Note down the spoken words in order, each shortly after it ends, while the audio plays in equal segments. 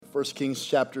1 Kings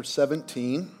chapter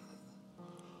 17.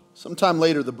 Sometime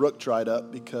later, the brook dried up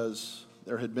because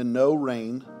there had been no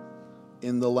rain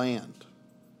in the land.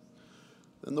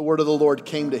 Then the word of the Lord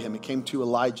came to him. It came to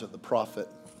Elijah the prophet.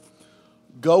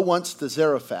 Go once to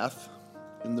Zarephath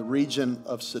in the region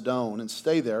of Sidon and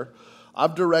stay there.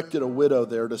 I've directed a widow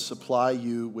there to supply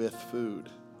you with food.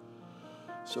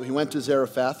 So he went to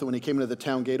Zarephath, and when he came into the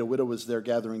town gate, a widow was there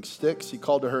gathering sticks. He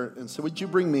called to her and said, would you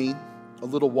bring me a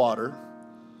little water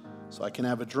so I can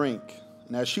have a drink?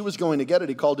 And as she was going to get it,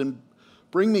 he called in,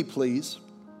 bring me, please,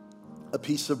 a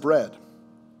piece of bread.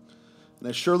 And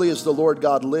as surely as the Lord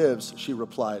God lives, she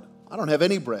replied, I don't have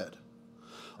any bread,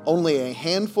 only a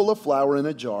handful of flour in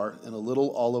a jar and a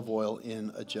little olive oil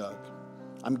in a jug.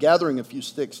 I'm gathering a few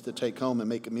sticks to take home and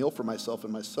make a meal for myself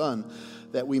and my son,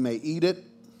 that we may eat it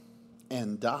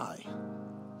and die.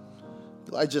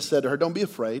 Elijah said to her, don't be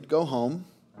afraid. Go home.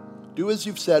 Do as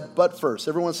you've said, but first.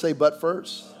 Everyone say, but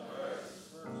first.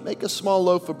 Make a small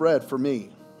loaf of bread for me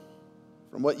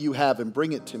from what you have and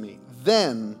bring it to me.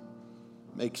 Then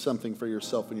make something for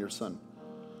yourself and your son.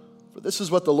 For this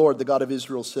is what the Lord, the God of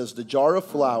Israel, says, the jar of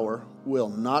flour will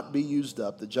not be used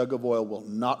up. The jug of oil will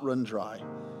not run dry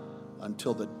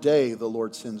until the day the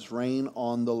Lord sends rain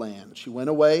on the land. She went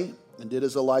away and did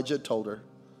as Elijah told her.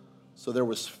 So there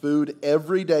was food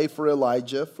every day for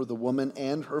Elijah, for the woman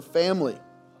and her family.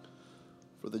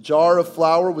 For the jar of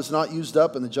flour was not used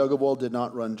up, and the jug of oil did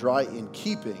not run dry, in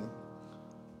keeping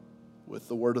with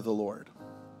the word of the Lord.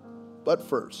 But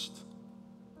first,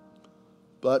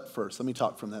 let me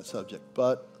talk from that subject.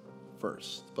 But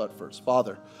first.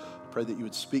 Father, I pray that you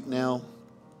would speak now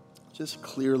just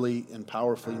clearly and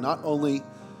powerfully, not only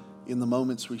in the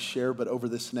moments we share, but over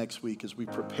this next week as we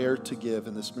prepare to give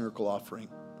in this miracle offering.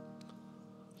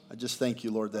 I just thank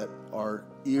you, Lord, that our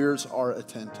ears are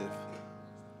attentive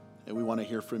and we want to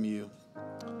hear from you.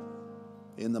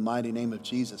 In the mighty name of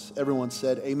Jesus. Everyone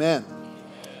said amen.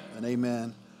 And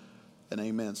amen and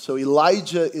amen. So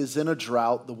Elijah is in a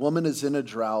drought. The woman is in a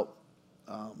drought.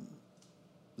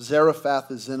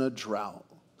 Zarephath is in a drought.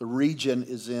 The region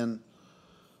is in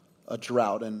a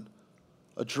drought. And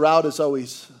a drought is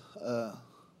always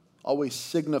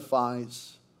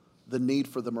signifies the need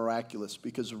for the miraculous,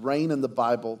 because rain in the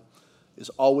Bible is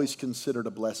always considered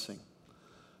a blessing.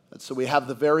 And so we have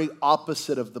the very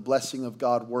opposite of the blessing of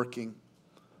God working.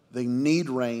 They need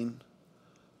rain.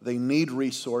 They need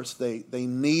resource. They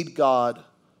need God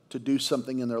to do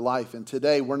something in their life. And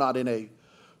today we're not in a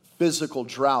physical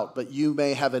drought, but you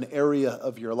may have an area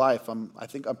of your life. I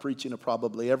think I'm preaching to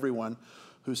probably everyone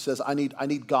who says, I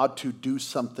need God to do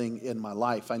something in my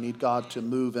life. I need God to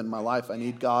move in my life. I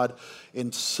need God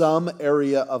in some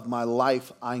area of my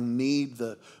life. I need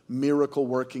the miracle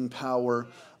working power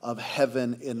of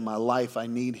heaven in my life. I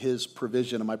need his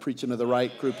provision. Am I preaching to the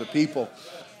right group of people?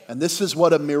 And this is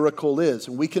what a miracle is.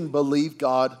 And we can believe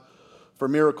God for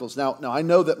miracles. Now I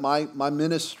know that my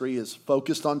ministry is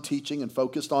focused on teaching and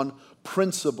focused on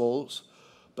principles,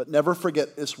 but never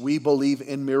forget this, we believe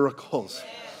in miracles.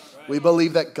 We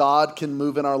believe that God can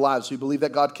move in our lives. We believe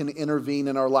that God can intervene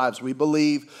in our lives. We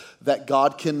believe that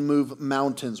God can move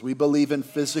mountains. We believe in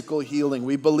physical healing.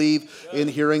 We believe in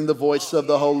hearing the voice of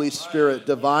the Holy Spirit,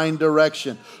 divine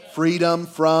direction, freedom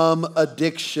from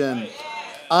addiction,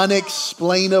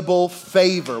 unexplainable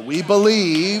favor. We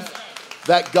believe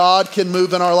that God can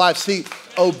move in our lives. See,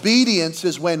 obedience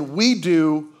is when we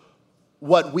do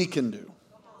what we can do.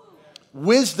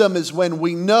 Wisdom is when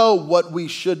we know what we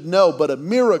should know, but a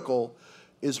miracle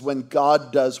is when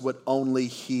God does what only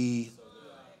he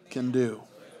can do.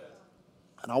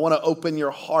 And I want to open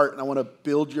your heart and I want to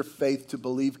build your faith to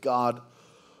believe God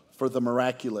for the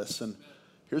miraculous. And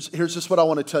here's just what I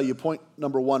want to tell you. Point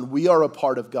number one, we are a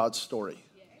part of God's story.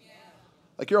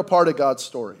 Like, you're a part of God's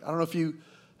story. I don't know if you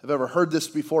have ever heard this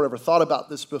before, ever thought about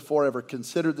this before, ever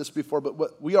considered this before,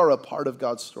 but we are a part of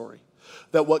God's story.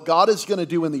 That what God is going to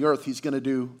do in the earth, he's going to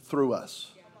do through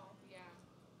us.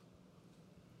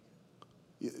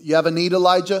 You have a need,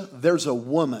 Elijah? There's a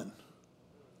woman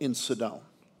in Sidon.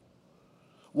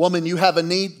 Woman, you have a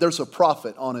need? There's a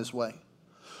prophet on his way.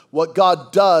 What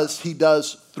God does, he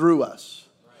does through us.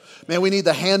 Man, we need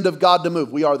the hand of God to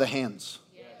move. We are the hands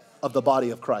of the body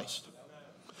of Christ.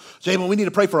 Jamin, we need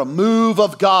to pray for a move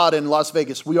of God in Las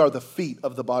Vegas. We are the feet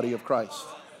of the body of Christ.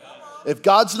 If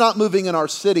God's not moving in our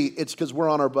city, it's because we're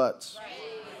on our butts.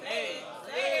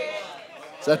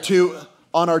 Is that too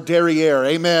on our derriere?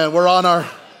 Amen. We're on our...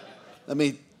 Let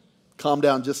me calm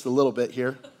down just a little bit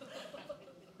here.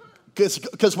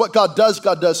 Because what God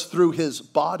does through his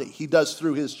body. He does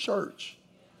through his church.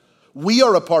 We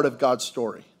are a part of God's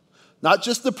story. Not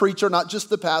just the preacher, not just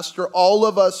the pastor. All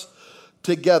of us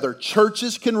together.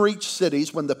 Churches can reach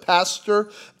cities when the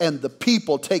pastor and the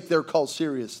people take their call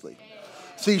seriously.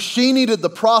 See, she needed the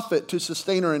prophet to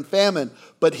sustain her in famine,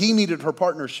 but he needed her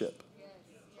partnership.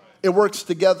 It works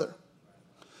together.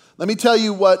 Let me tell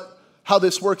you how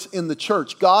this works in the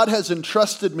church. God has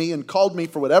entrusted me and called me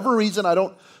for whatever reason. I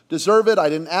don't deserve it. I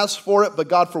didn't ask for it, but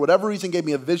God, for whatever reason, gave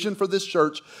me a vision for this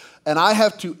church. And I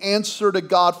have to answer to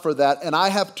God for that, and I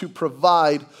have to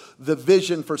provide the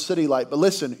vision for City Light. But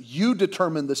listen, you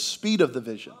determine the speed of the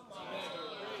vision.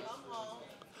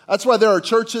 That's why there are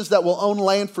churches that will own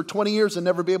land for 20 years and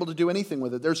never be able to do anything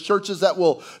with it. There's churches that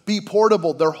will be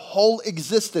portable their whole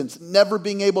existence, never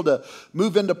being able to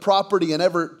move into property and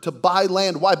ever to buy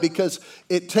land. Why? Because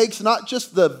it takes not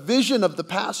just the vision of the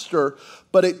pastor,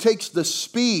 but it takes the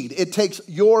speed. It takes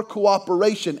your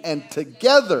cooperation, and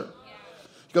together.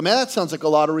 You go, man, that sounds like a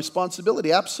lot of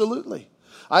responsibility. Absolutely.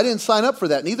 I didn't sign up for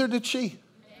that. Neither did she.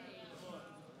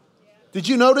 Did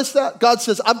you notice that? God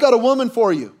says, I've got a woman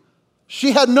for you.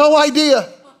 She had no idea.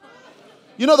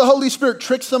 You know the Holy Spirit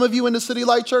tricks some of you into City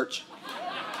Light Church?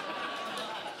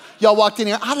 Y'all walked in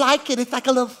here, I like it. It's like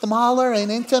a little smaller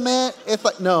and intimate. It's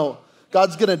like, no,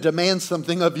 God's going to demand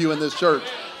something of you in this church.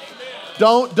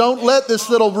 Don't let this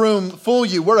little room fool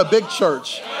you. We're a big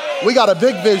church. We got a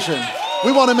big vision.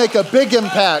 We want to make a big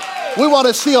impact. We want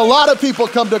to see a lot of people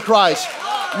come to Christ.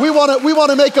 We want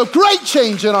to make a great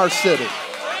change in our city.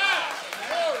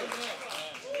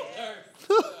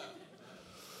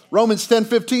 Romans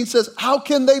 10:15 says, how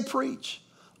can they preach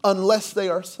unless they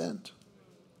are sent?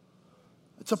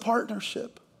 It's a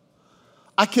partnership.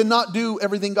 I cannot do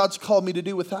everything God's called me to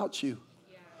do without you.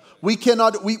 We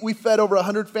fed over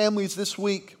 100 families this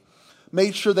week,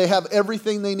 made sure they have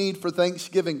everything they need for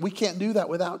Thanksgiving. We can't do that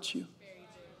without you.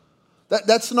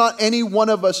 That's not any one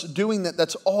of us doing that.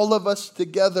 That's all of us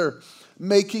together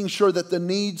making sure that the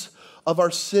needs of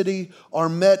our city are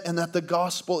met and that the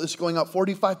gospel is going out.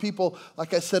 45 people,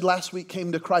 like I said last week,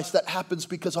 came to Christ. That happens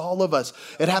because all of us.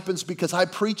 It happens because I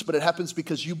preach, but it happens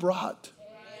because you brought.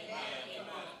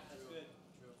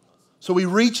 So we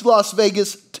reach Las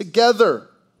Vegas together.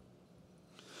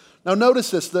 Now notice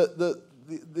this,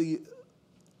 the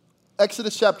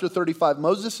Exodus chapter 35,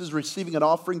 Moses is receiving an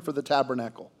offering for the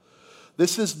tabernacle.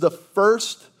 This is the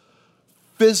first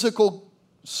physical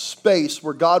space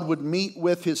where God would meet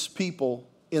with his people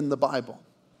in the Bible.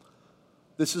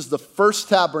 This is the first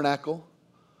tabernacle,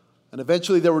 and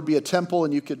eventually there would be a temple,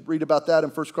 and you could read about that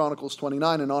in 1 Chronicles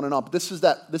 29 and on and on. But this is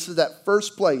that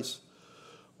first place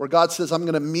where God says, I'm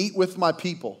going to meet with my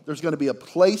people. There's going to be a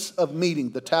place of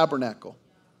meeting, the tabernacle.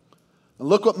 And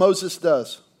look what Moses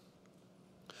does.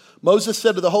 Moses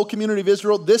said to the whole community of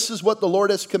Israel, this is what the Lord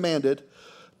has commanded.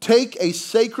 Take a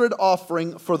sacred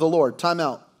offering for the Lord. Time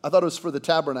out. I thought it was for the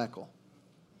tabernacle.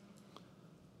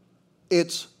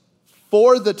 It's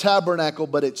for the tabernacle,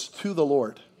 but it's to the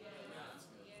Lord.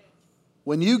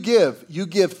 When you give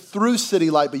through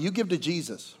City Light, but you give to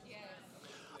Jesus.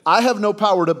 I have no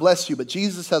power to bless you, but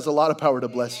Jesus has a lot of power to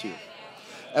bless you.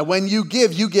 And when you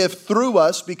give through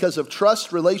us because of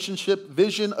trust, relationship,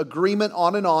 vision, agreement,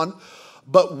 on and on.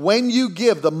 But when you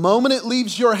give, the moment it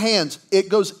leaves your hands, it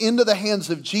goes into the hands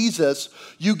of Jesus.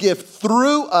 You give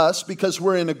through us because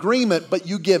we're in agreement, but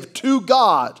you give to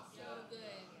God.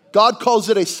 God calls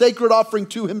it a sacred offering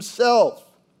to himself.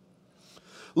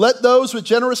 Let those with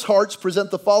generous hearts present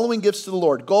the following gifts to the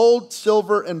Lord: gold,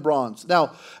 silver, and bronze.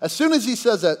 Now, as soon as he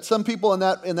says that, some people in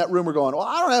that room are going, well,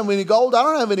 I don't have any gold. I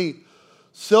don't have any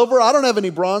silver. I don't have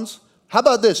any bronze. How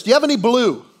about this? Do you have any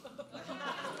blue?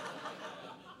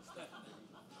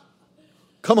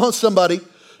 Come on, somebody. Do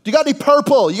you got any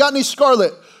purple? You got any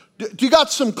scarlet? Do you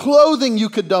got some clothing you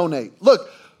could donate? Look,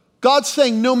 God's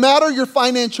saying no matter your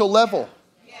financial level,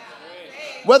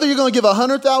 whether you're going to give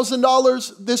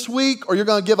 $100,000 this week, or you're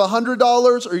going to give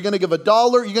 $100, or you're going to give $1,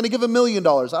 you're going to give $1 million.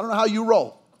 I don't know how you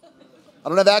roll. I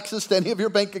don't have access to any of your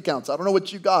bank accounts. I don't know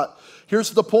what you got. Here's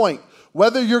the point.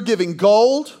 Whether you're giving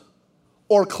gold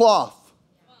or cloth,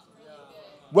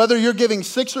 whether you're giving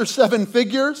 6 or 7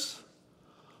 figures,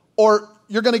 or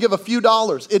you're going to give a few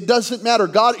dollars, it doesn't matter.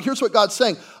 God, here's what God's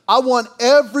saying. I want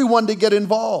everyone to get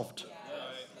involved.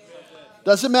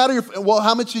 Doesn't matter, well,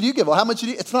 how much did you give? Well, how much did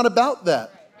you? It's not about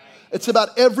that. It's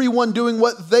about everyone doing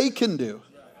what they can do.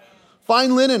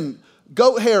 Fine linen,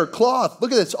 goat hair, cloth.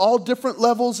 Look at this, all different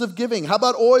levels of giving. How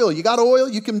about oil? You got oil?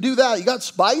 You can do that. You got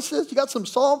spices? You got some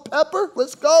salt, pepper?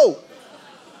 Let's go.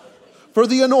 For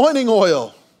the anointing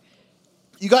oil.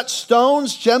 You got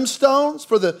stones, gemstones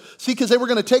because they were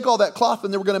going to take all that cloth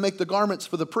and they were going to make the garments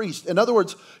for the priest. In other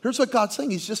words, here's what God's saying.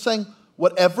 He's just saying,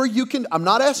 whatever you can, I'm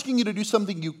not asking you to do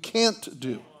something you can't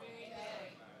do.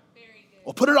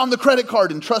 Well, put it on the credit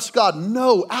card and trust God.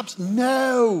 No,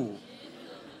 no.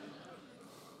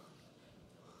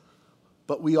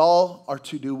 But we all are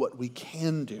to do what we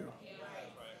can do.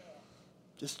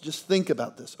 Just think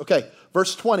about this. Okay,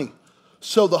 verse 20.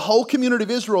 So the whole community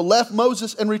of Israel left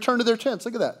Moses and returned to their tents.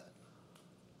 Look at that.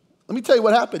 Let me tell you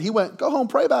what happened. He went, go home,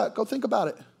 pray about it. Go think about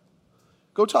it.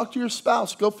 Go talk to your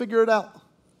spouse. Go figure it out.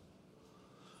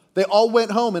 They all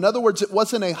went home. In other words, it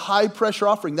wasn't a high-pressure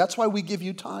offering. That's why we give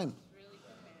you time.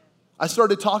 I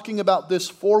started talking about this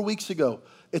 4 weeks ago.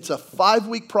 It's a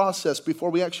 5-week process before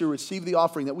we actually receive the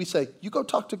offering that we say, you go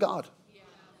talk to God.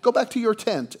 Go back to your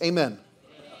tent. Amen.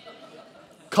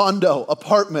 Condo,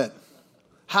 apartment,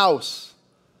 house,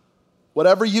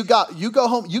 whatever you got. You go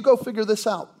home. You go figure this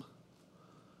out.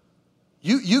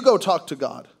 You go talk to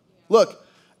God. Look,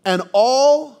 and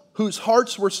all whose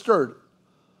hearts were stirred.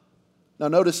 Now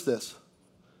notice this.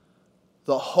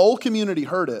 The whole community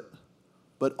heard it,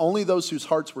 but only those whose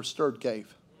hearts were stirred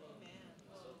gave.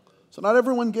 So not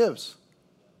everyone gives.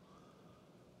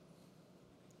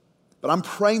 But I'm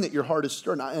praying that your heart is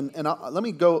stirred. Let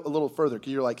me go a little further,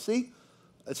 because you're like, see,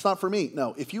 it's not for me.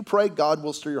 No, if you pray, God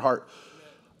will stir your heart.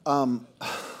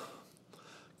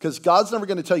 Because God's never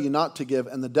going to tell you not to give,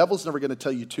 and the devil's never going to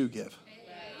tell you to give.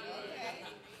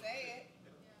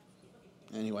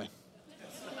 Anyway.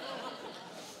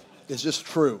 It's just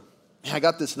true. Man, I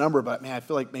got this number, but man, I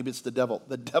feel like maybe it's the devil.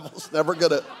 The devil's never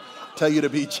going to tell you to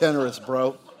be generous,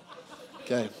 bro.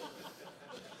 Okay.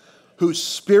 Whose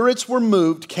spirits were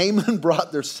moved, came and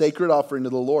brought their sacred offering to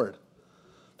the Lord.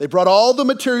 They brought all the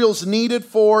materials needed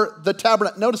for the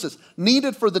tabernacle. Notice this,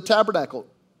 needed for the tabernacle.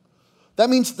 That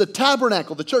means the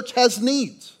tabernacle, the church, has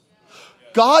needs.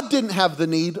 God didn't have the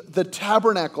need, the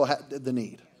tabernacle had the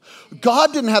need.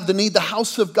 God didn't have the need, the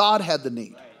house of God had the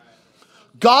need.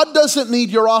 God doesn't need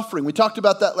your offering. We talked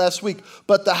about that last week.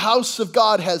 But the house of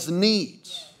God has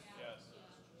needs.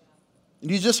 And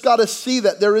you just got to see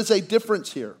that there is a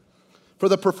difference here. For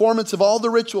the performance of all the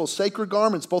rituals, sacred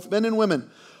garments, both men and women,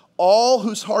 all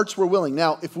whose hearts were willing.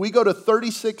 Now, if we go to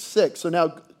 36:6, so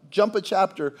now jump a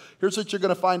chapter, here's what you're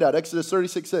going to find out. Exodus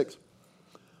 36:6.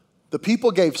 The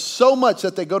people gave so much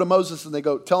that they go to Moses and they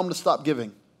go, tell them to stop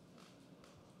giving.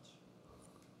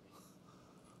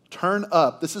 Turn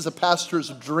up. This is a pastor's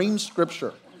dream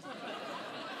scripture.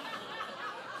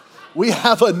 We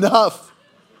have enough.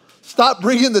 Stop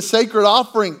bringing the sacred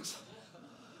offerings.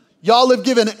 Y'all have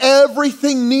given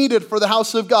everything needed for the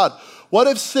house of God. What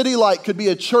if City Light could be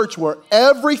a church where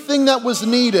everything that was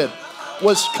needed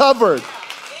was covered?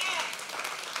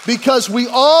 Because we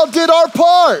all did our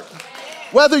part.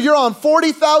 Whether you're on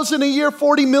 40,000 a year,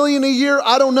 40 million a year,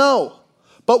 I don't know.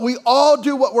 But we all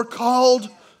do what we're called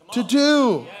to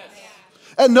do.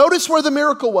 And notice where the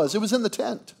miracle was. It was in the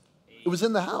tent. It was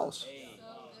in the house.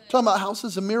 Talking about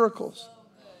houses of miracles.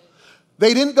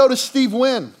 They didn't go to Steve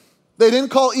Wynn. They didn't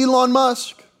call Elon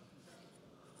Musk.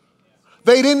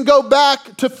 They didn't go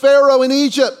back to Pharaoh in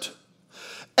Egypt.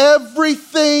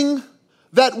 Everything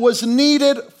that was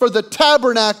needed for the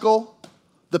tabernacle,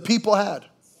 the people had.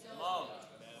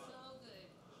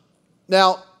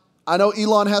 Now, I know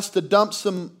Elon has to dump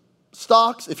some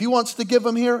stocks. If he wants to give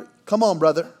them here, come on,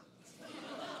 brother.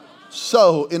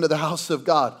 Sow into the house of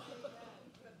God.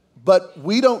 But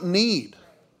we don't need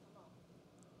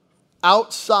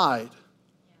outside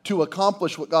to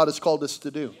accomplish what God has called us to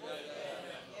do.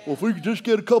 Well, if we could just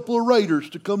get a couple of raiders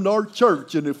to come to our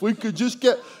church, and if we could just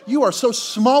get, you are so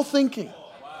small thinking.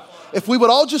 If we would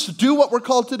all just do what we're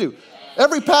called to do.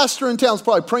 Every pastor in town is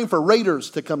probably praying for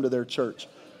raiders to come to their church.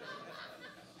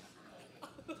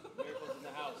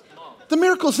 The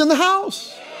miracle's in the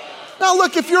house. Now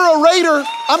look, if you're a raider,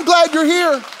 I'm glad you're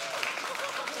here.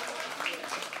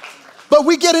 But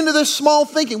we get into this small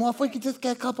thinking. Well, if we could just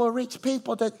get a couple of rich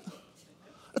people,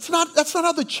 that's not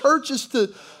how the church is to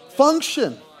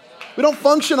function. We don't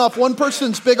function off one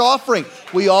person's big offering.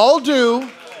 We all do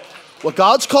what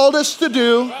God's called us to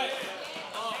do.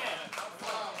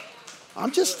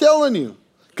 I'm just telling you.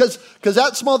 Because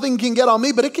that small thing can get on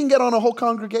me, but it can get on a whole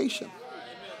congregation.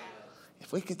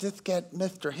 If we could just get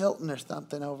Mr. Hilton or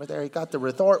something over there. He got the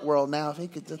Resort World now. If he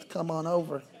could just come on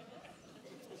over.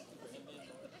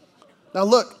 Now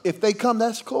look, if they come,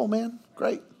 that's cool, man.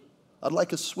 Great. I'd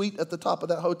like a suite at the top of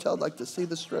that hotel. I'd like to see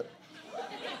the strip.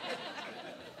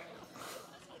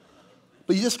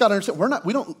 But you just got to understand,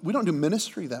 we don't do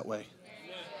ministry that way.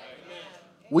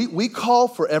 We call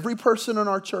for every person in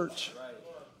our church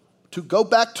to go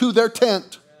back to their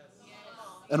tent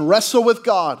and wrestle with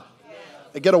God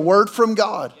and get a word from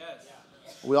God.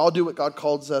 We all do what God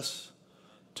calls us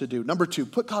to do. Number 2,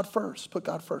 put God first. Put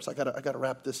God first. I gotta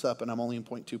wrap this up, and I'm only in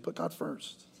point 2. Put God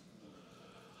first.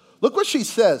 Look what she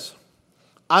says.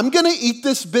 I'm going to eat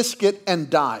this biscuit and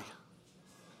die.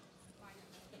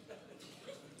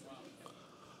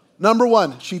 Number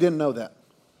one, she didn't know that.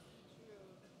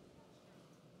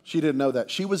 She didn't know that.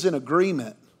 She was in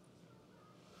agreement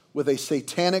with a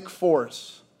satanic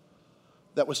force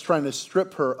that was trying to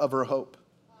strip her of her hope.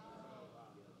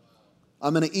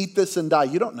 I'm going to eat this and die.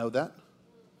 You don't know that.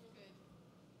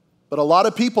 But a lot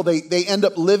of people, they end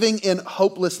up living in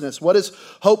hopelessness. What is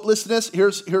hopelessness?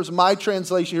 Here's my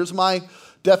translation. Here's my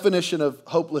definition of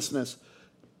hopelessness.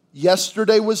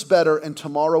 Yesterday was better and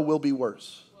tomorrow will be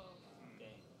worse.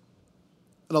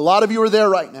 And a lot of you are there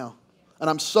right now. And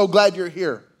I'm so glad you're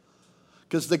here.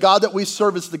 Because the God that we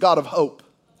serve is the God of hope.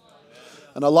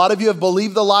 And a lot of you have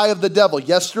believed the lie of the devil.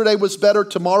 Yesterday was better,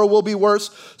 tomorrow will be worse.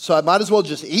 So I might as well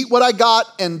just eat what I got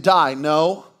and die.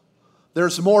 No,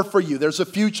 there's more for you. There's a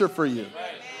future for you.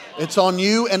 It's on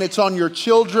you and it's on your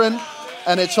children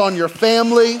and it's on your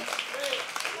family.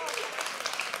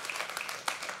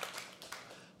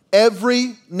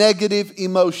 Every negative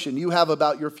emotion you have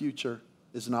about your future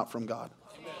is not from God.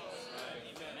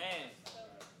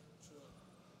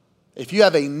 If you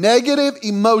have a negative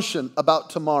emotion about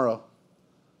tomorrow,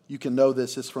 you can know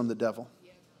this is from the devil.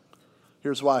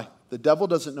 Here's why. The devil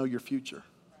doesn't know your future.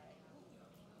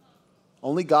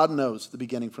 Only God knows the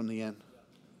beginning from the end.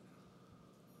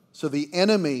 So the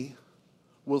enemy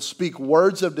will speak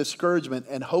words of discouragement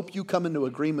and hope you come into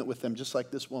agreement with them, just like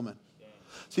this woman.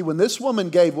 See, when this woman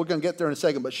gave, we're going to get there in a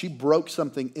second, but she broke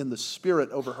something in the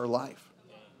spirit over her life.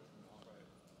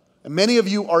 And many of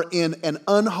you are in an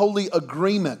unholy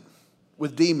agreement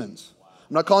with demons.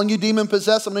 I'm not calling you demon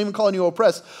possessed. I'm not even calling you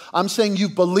oppressed. I'm saying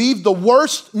you've believed the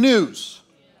worst news.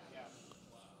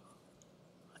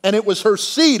 And it was her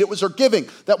seed, it was her giving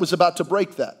that was about to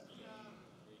break that.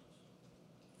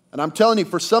 And I'm telling you,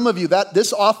 for some of you, that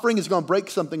this offering is going to break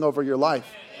something over your life.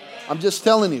 I'm just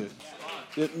telling you.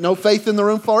 No faith in the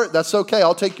room for it? That's okay.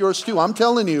 I'll take yours too. I'm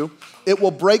telling you, it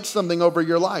will break something over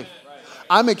your life.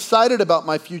 I'm excited about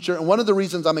my future. And one of the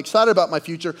reasons I'm excited about my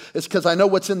future is because I know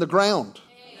what's in the ground.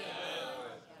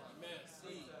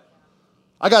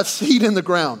 I got seed in the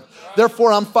ground.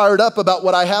 Therefore, I'm fired up about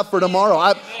what I have for tomorrow.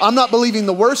 I'm not believing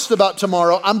the worst about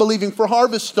tomorrow. I'm believing for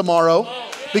harvest tomorrow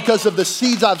because of the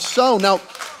seeds I've sown. Now,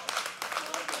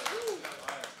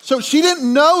 so she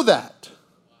didn't know that,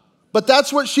 but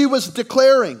that's what she was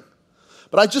declaring.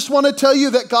 But I just want to tell you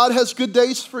that God has good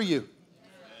days for you.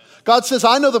 God says,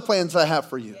 I know the plans I have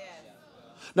for you.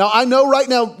 Now, I know right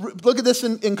now, look at this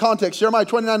in context. Jeremiah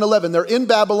 29:11. They're in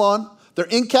Babylon. They're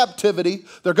in captivity.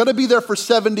 They're going to be there for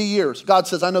 70 years. God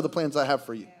says, I know the plans I have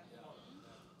for you.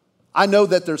 I know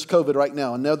that there's COVID right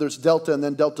now. I know there's Delta and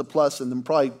then Delta Plus and then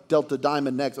probably Delta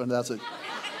Diamond next. Oh, that's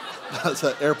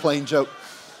an airplane joke.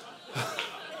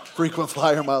 Frequent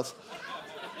flyer miles.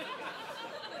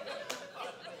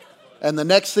 And the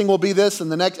next thing will be this and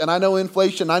the next. And I know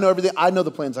inflation. I know everything. I know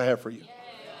the plans I have for you.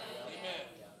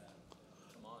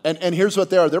 And here's what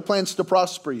they are. They're plans to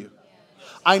prosper you.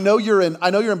 I know you're in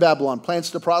Babylon,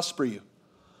 plans to prosper you.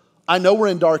 I know we're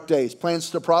in dark days, plans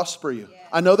to prosper you.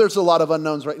 I know there's a lot of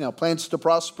unknowns right now, plans to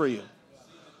prosper you.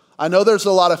 I know there's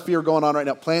a lot of fear going on right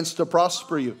now, plans to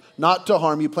prosper you, not to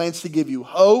harm you, plans to give you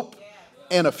hope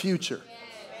and a future.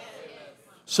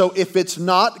 So if it's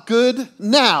not good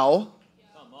now,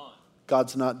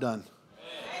 God's not done.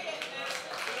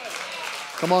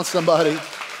 Come on, somebody.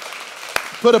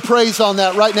 Put a praise on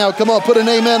that right now. Come on, put an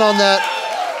amen on that.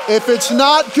 If it's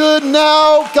not good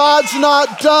now, God's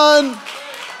not done.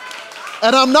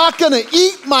 And I'm not going to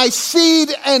eat my seed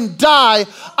and die.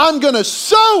 I'm going to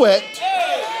sow it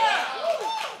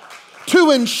to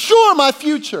ensure my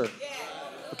future.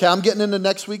 Okay, I'm getting into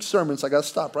next week's sermon, so I got to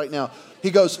stop right now.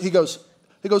 He goes,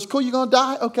 cool, you going to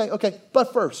die? Okay,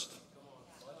 but first.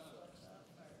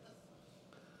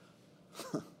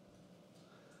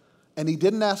 And he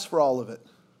didn't ask for all of it.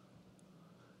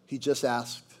 He just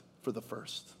asked for the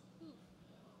first.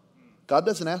 God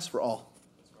doesn't ask for all,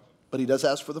 but he does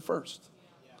ask for the first.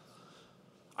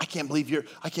 I can't believe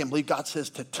God says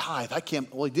to tithe.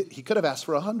 He could have asked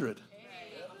for 100.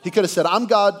 He could have said, I'm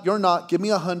God, you're not. Give me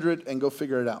 100 and go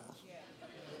figure it out.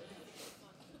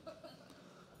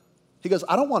 He goes,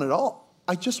 I don't want it all.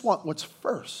 I just want what's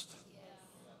first.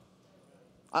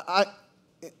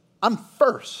 I'm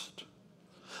first.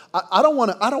 I don't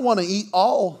want to eat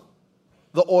all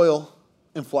the oil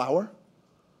and flour.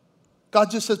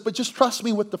 God just says, but just trust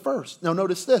me with the first. Now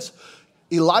notice this.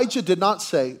 Elijah did not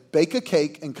say, bake a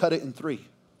cake and cut it in 3.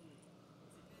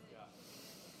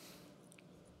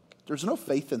 There's no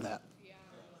faith in that.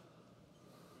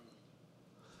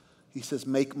 He says,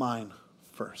 make mine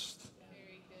first.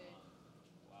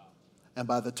 And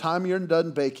by the time you're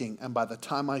done baking, and by the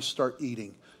time I start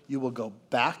eating, you will go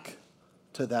back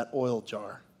to that oil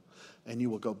jar, and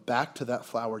you will go back to that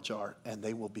flour jar, and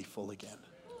they will be full again.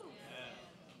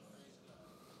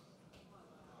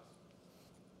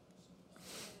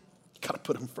 You got to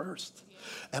put them first.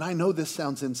 And I know this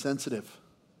sounds insensitive.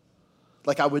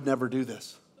 Like I would never do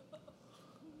this.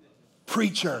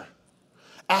 Preacher,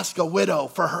 ask a widow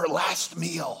for her last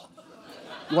meal.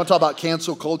 You want to talk about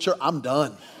cancel culture? I'm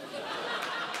done.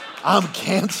 I'm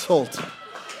canceled.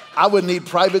 I would need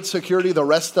private security the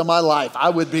rest of my life. I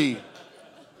would be.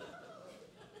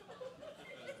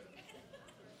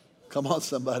 Come on,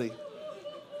 somebody.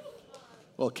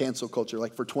 Well, cancel culture,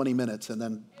 like for 20 minutes, and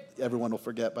then everyone will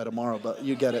forget by tomorrow, but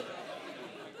you get it.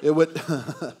 It would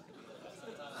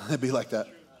it'd be like that.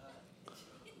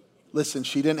 Listen,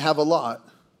 she didn't have a lot,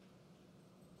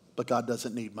 but God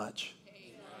doesn't need much.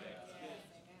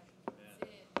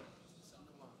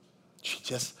 She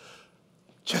just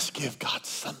give God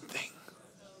something.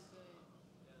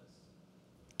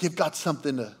 Give God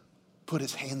something to put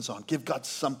his hands on. Give God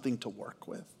something to work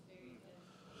with.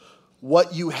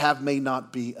 What you have may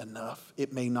not be enough.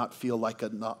 It may not feel like a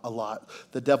lot.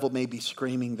 The devil may be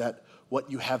screaming that what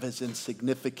you have is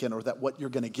insignificant, or that what you're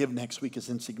going to give next week is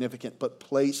insignificant. But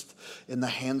placed in the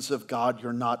hands of God,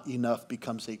 you're not enough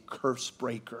becomes a curse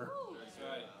breaker.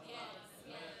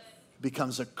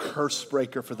 Becomes a curse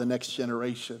breaker for the next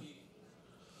generation.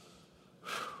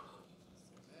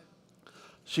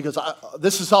 She goes,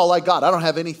 this is all I got. I don't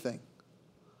have anything.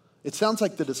 It sounds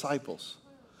like the disciples.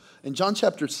 In John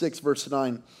chapter 6, verse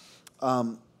 9,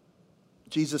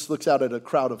 Jesus looks out at a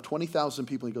crowd of 20,000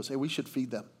 people. He goes, hey, we should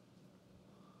feed them.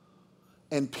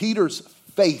 And Peter's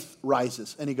faith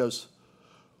rises. And he goes,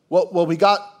 well, we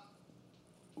got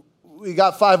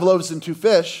 5 loaves and 2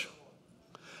 fish.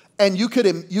 And you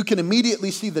can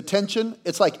immediately see the tension.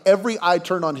 It's like every eye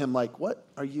turned on him like, what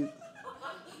are you?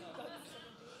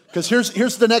 Because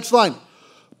here's the next line.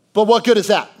 But what good is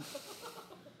that?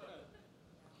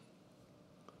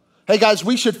 Hey guys,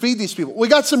 we should feed these people. We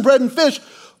got some bread and fish.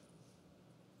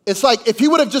 It's like if he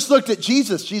would have just looked at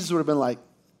Jesus, Jesus would have been like,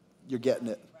 you're getting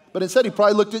it. But instead he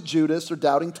probably looked at Judas or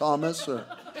doubting Thomas.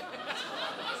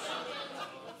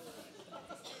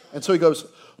 And so he goes,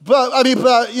 but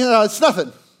it's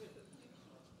nothing.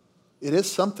 It is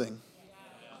something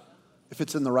if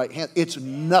it's in the right hand. It's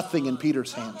nothing in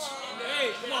Peter's hands.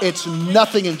 It's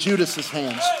nothing in Judas's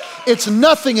hands. It's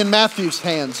nothing in Matthew's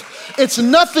hands. It's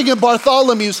nothing in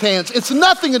Bartholomew's hands. It's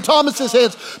nothing in Thomas's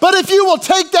hands. But if you will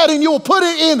take that and you will put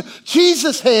it in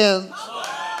Jesus' hands,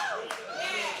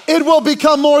 it will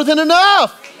become more than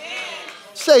enough.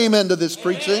 Say amen to this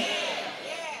preaching.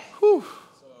 Whew.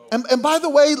 And by the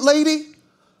way, lady,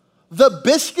 the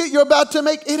biscuit you're about to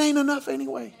make, it ain't enough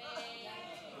anyway.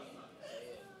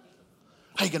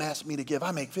 How are you going to ask me to give?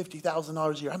 I make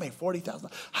 $50,000 a year. I make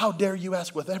 $40,000. How dare you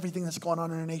ask with everything that's going on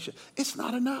in our nation? It's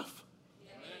not enough.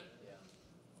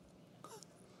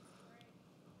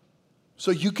 So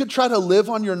you could try to live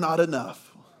on your not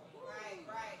enough.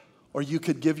 Or you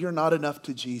could give your not enough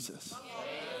to Jesus.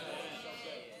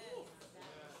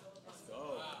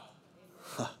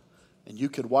 And you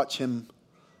could watch him,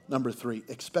 number 3,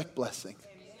 expect blessing.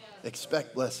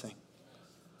 Expect blessing.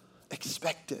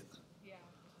 Expect it.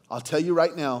 I'll tell you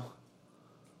right now,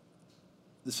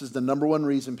 this is the number one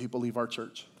reason people leave our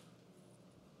church.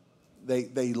 They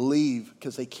leave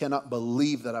because they cannot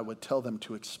believe that I would tell them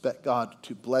to expect God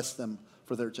to bless them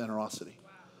for their generosity.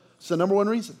 It's the number one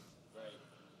reason.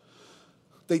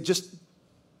 They just,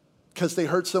 because they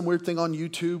heard some weird thing on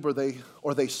YouTube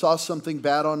or they saw something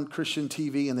bad on Christian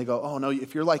TV and they go, oh no,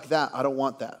 if you're like that, I don't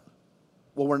want that.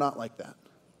 Well, we're not like that.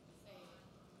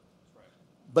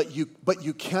 But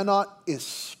you cannot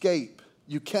escape.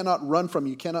 You cannot run from.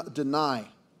 You cannot deny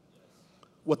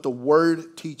what the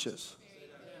Word teaches.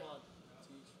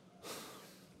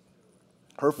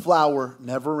 Her flour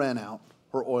never ran out.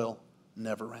 Her oil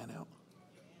never ran out.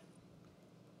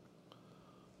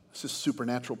 This is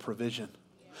supernatural provision.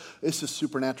 This is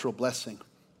supernatural blessing.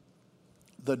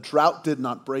 The drought did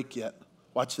not break yet.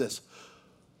 Watch this.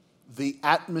 The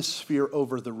atmosphere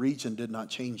over the region did not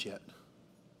change yet.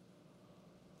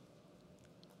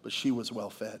 But she was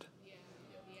well fed.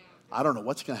 I don't know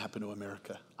what's going to happen to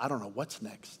America. I don't know what's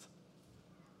next.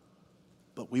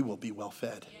 But we will be well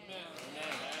fed.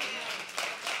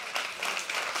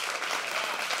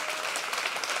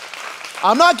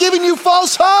 I'm not giving you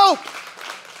false hope.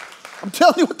 I'm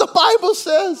telling you what the Bible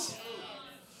says.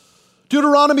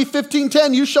 Deuteronomy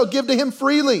 15:10, you shall give to him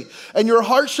freely, and your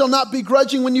heart shall not be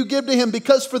grudging when you give to him,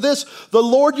 because for this the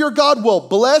Lord your God will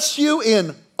bless you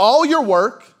in all your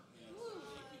work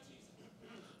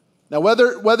Now,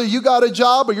 whether you got a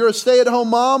job or you're a stay-at-home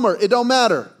mom, or it don't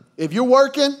matter. If you're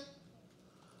working,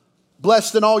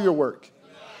 blessed in all your work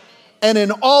and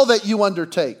in all that you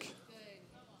undertake.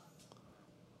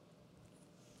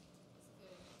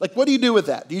 Like, what do you do with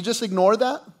that? Do you just ignore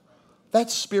that?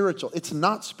 That's spiritual. It's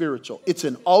not spiritual. It's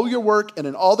in all your work and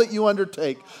in all that you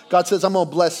undertake. God says, I'm going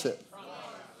to bless it.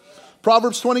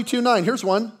 Proverbs 22:9. Here's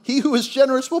one. He who is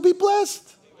generous will be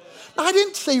blessed. Now, I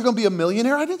didn't say you're going to be a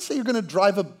millionaire. I didn't say you're going to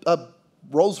drive a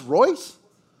Rolls Royce.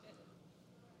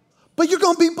 But you're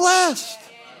going to be blessed.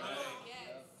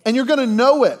 And you're going to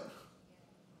know it.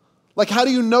 Like, how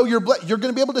do you know you're blessed? You're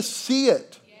going to be able to see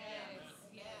it.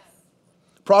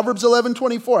 Proverbs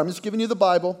 11:24. I'm just giving you the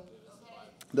Bible.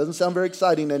 It doesn't sound very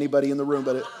exciting to anybody in the room,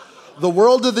 but the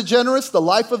world of the generous, the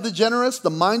life of the generous, the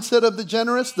mindset of the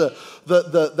generous,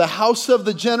 the house of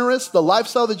the generous, the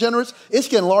lifestyle of the generous, it's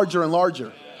getting larger and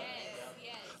larger.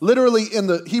 Literally, in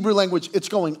the Hebrew language, it's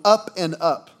going up and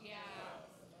up.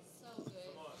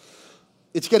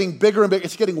 It's getting bigger and bigger.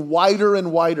 It's getting wider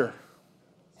and wider.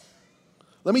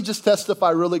 Let me just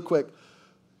testify really quick.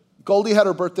 Goldie had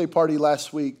her birthday party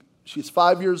last week. She's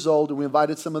 5 years old, and we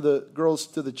invited some of the girls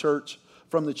to the church,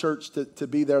 from the church to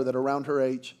be there that are around her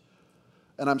age.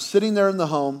 And I'm sitting there in the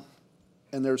home,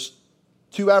 and there's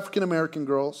 2 African-American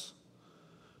girls,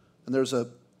 and there's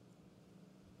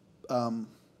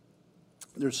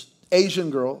Asian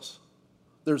girls,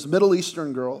 there's Middle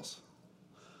Eastern girls,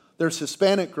 there's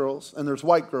Hispanic girls, and there's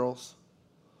white girls.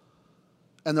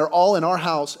 And they're all in our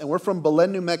house, and we're from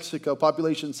Belen, New Mexico,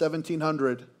 population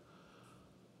 1,700,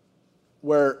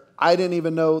 where I didn't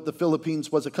even know the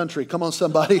Philippines was a country. Come on,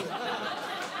 somebody.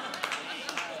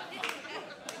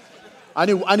 I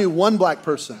knew one black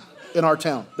person in our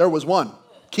town. There was one,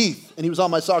 Keith, and he was on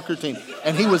my soccer team,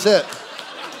 and he was it.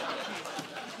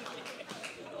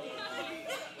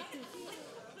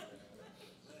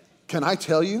 Can I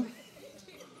tell you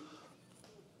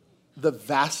the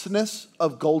vastness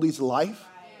of Goldie's life?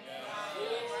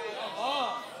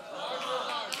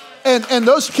 And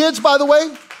those kids, by the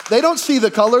way, they don't see the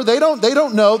color. They don't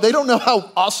know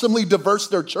how awesomely diverse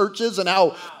their church is and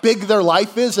how big their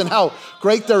life is and how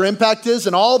great their impact is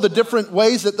and all the different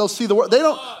ways that they'll see the world.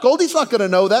 Goldie's not going to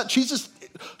know that. She's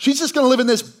just going to live in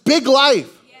this big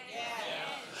life.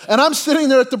 And I'm sitting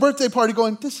there at the birthday party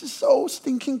going, this is so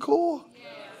stinking cool.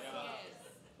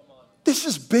 This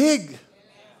is big.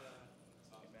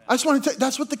 I just want to tell you,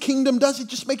 that's what the kingdom does. It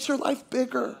just makes your life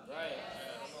bigger.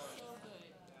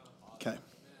 Okay.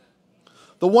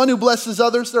 The one who blesses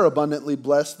others, they're abundantly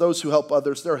blessed. Those who help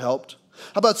others, they're helped.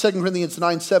 How about 2 Corinthians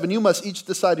 9:7? You must each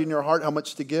decide in your heart how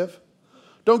much to give.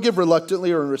 Don't give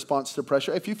reluctantly or in response to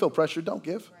pressure. If you feel pressure, don't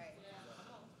give.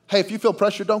 Hey, if you feel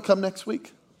pressure, don't come next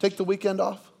week. Take the weekend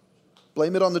off.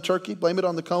 Blame it on the turkey. Blame it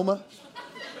on the coma.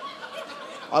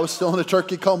 I was still in a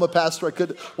turkey coma, Pastor.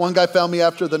 One guy found me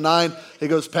after the 9. He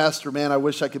goes, Pastor, man, I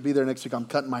wish I could be there next week. I'm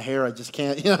cutting my hair. I just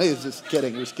can't. He's just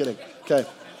kidding. He's kidding. Okay.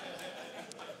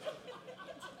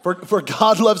 For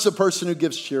God loves a person who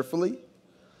gives cheerfully.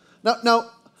 Now,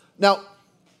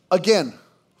 again,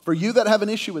 for you that have an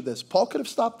issue with this, Paul could have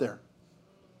stopped there.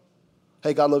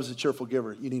 Hey, God loves a cheerful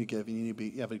giver. You need to give. You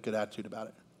have a good attitude about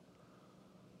it.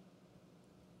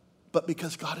 But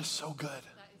because God is so good.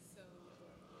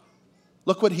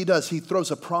 Look what he does. He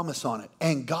throws a promise on it.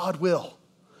 And God will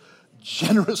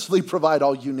generously provide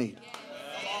all you need.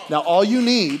 Now, all you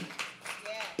need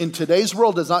in today's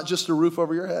world is not just a roof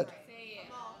over your head.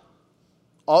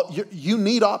 You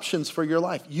need options for your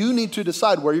life. You need to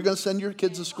decide where you're going to send your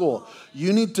kids to school.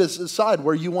 You need to decide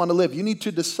where you want to live. You need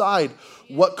to decide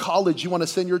what college you want to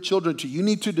send your children to. You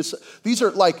need to decide. These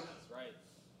are like,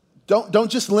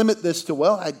 don't just limit this to,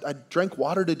 well, I drank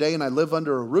water today and I live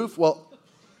under a roof. Well,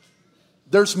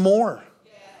 there's more.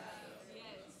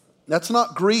 That's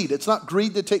not greed. It's not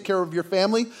greed to take care of your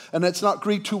family, and it's not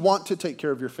greed to want to take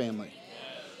care of your family.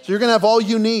 So you're going to have all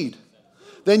you need.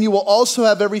 Then you will also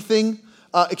have everything,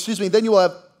 then you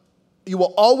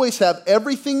will always have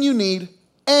everything you need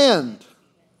and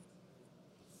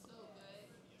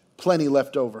plenty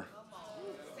left over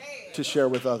to share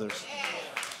with others.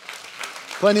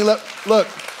 Plenty left. Look.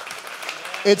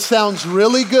 It sounds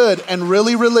really good and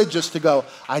really religious to go,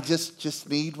 I just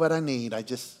need what I need.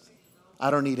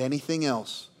 I don't need anything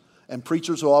else. And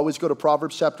preachers will always go to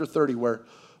Proverbs chapter 30, where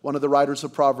one of the writers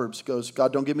of Proverbs goes,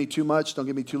 God, don't give me too much. Don't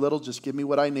give me too little. Just give me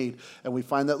what I need. And we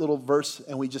find that little verse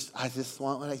and I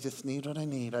just need what I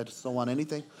need. I just don't want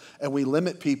anything. And we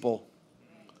limit people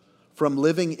from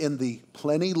living in the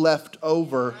plenty left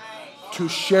over to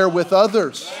share with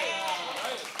others.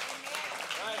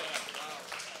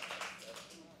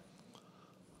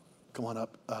 Come on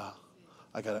up.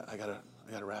 I gotta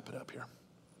I got to wrap it up here.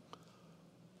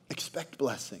 Expect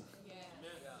blessing.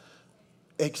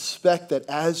 Expect that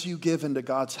as you give into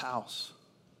God's house,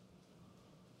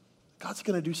 God's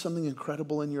going to do something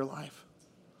incredible in your life.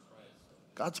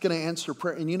 God's going to answer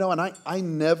prayer. And you know, and I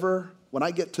never, when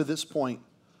I get to this point,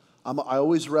 I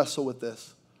always wrestle with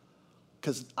this.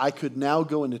 Because I could now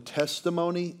go into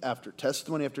testimony after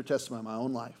testimony after testimony in my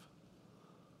own life.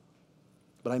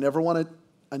 But I never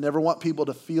want people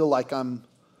to feel like I'm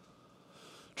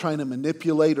trying to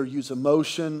manipulate or use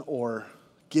emotion or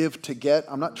give to get.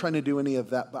 I'm not trying to do any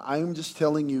of that, but I'm just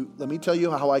telling you, let me tell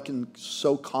you how I can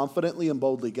so confidently and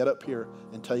boldly get up here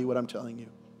and tell you what I'm telling you.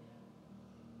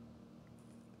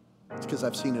 It's because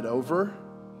I've seen it over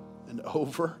and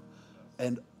over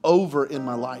and over in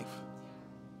my life.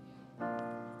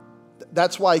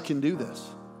 That's why I can do this.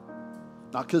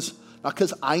 Not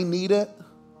because I need it,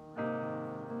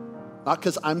 not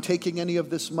because I'm taking any of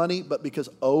this money, but because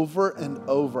over and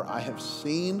over I have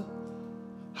seen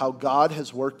how God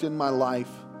has worked in my life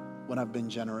when I've been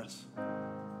generous.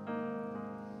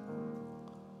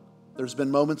 There's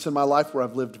been moments in my life where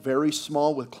I've lived very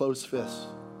small with closed fists.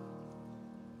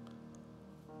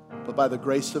 But by the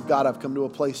grace of God, I've come to a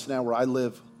place now where I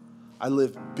live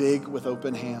big with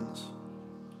open hands.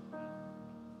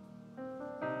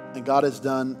 And God has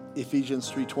done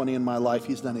Ephesians 3:20 in my life.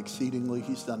 He's done exceedingly.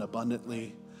 He's done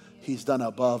abundantly. He's done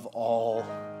above all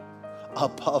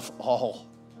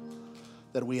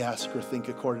that we ask or think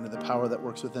according to the power that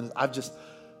works within us.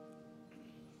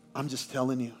 I'm just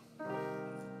telling you.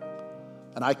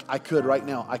 And I could right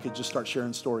now, I could just start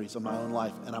sharing stories of my own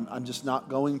life. And I'm just not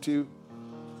going to.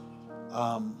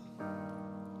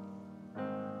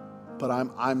 But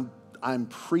I'm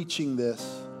preaching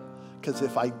this because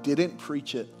if I didn't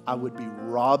preach it, I would be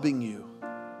robbing you.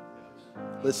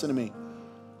 Listen to me.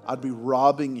 I'd be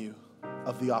robbing you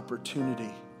of the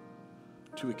opportunity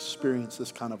to experience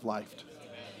this kind of life.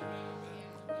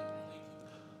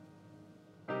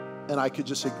 And I could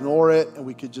just ignore it, and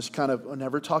we could just kind of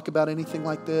never talk about anything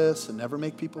like this and never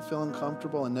make people feel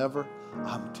uncomfortable and never.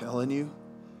 I'm telling you,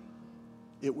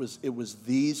 it was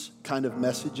these kind of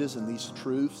messages and these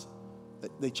truths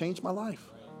that they changed my life.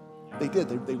 They did.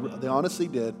 They honestly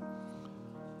did.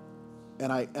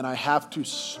 And I have to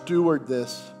steward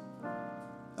this,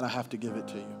 and I have to give it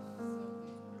to you.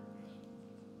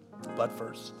 But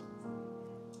first,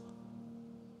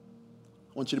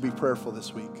 I want you to be prayerful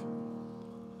this week.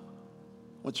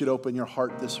 I want you to open your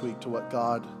heart this week to what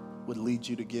God would lead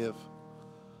you to give.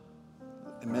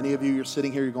 And many of you, you're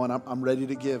sitting here, you're going, I'm ready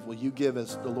to give. Will you give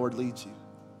as the Lord leads you?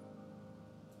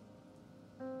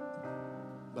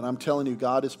 But I'm telling you,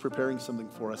 God is preparing something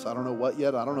for us. I don't know what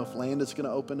yet. I don't know if land is going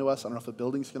to open to us. I don't know if a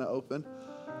building's going to open.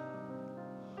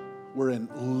 We're in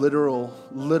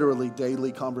literally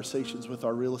daily conversations with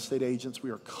our real estate agents.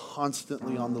 We are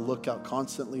constantly on the lookout,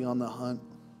 constantly on the hunt.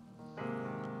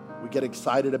 We get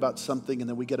excited about something, and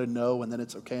then we get a no, and then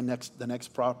it's okay, the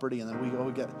next property, and then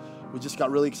we just got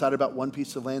really excited about one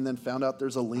piece of land, then found out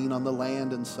there's a lien on the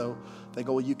land, and so they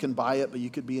go, well, you can buy it, but you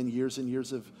could be in years and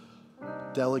years of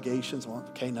delegations. Well,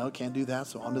 okay, no, can't do that,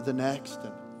 so on to the next.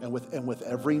 And with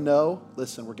every no,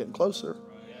 listen, we're getting closer.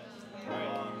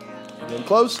 We're getting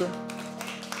closer.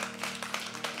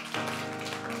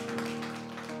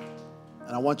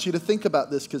 And I want you to think about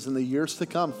this, because in the years to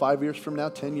come, 5 years from now,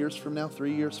 10 years from now,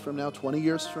 3 years from now, 20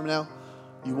 years from now,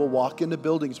 you will walk into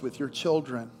buildings with your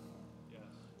children.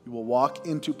 You will walk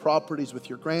into properties with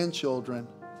your grandchildren.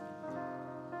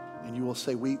 And you will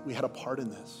say, we had a part in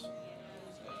this.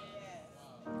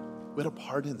 We had a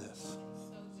part in this.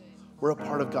 We're a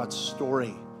part of God's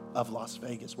story of Las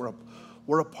Vegas.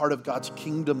 We're a part of God's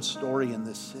kingdom story in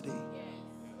this city.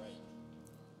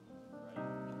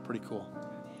 Pretty cool.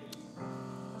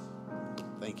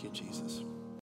 Thank you, Jesus.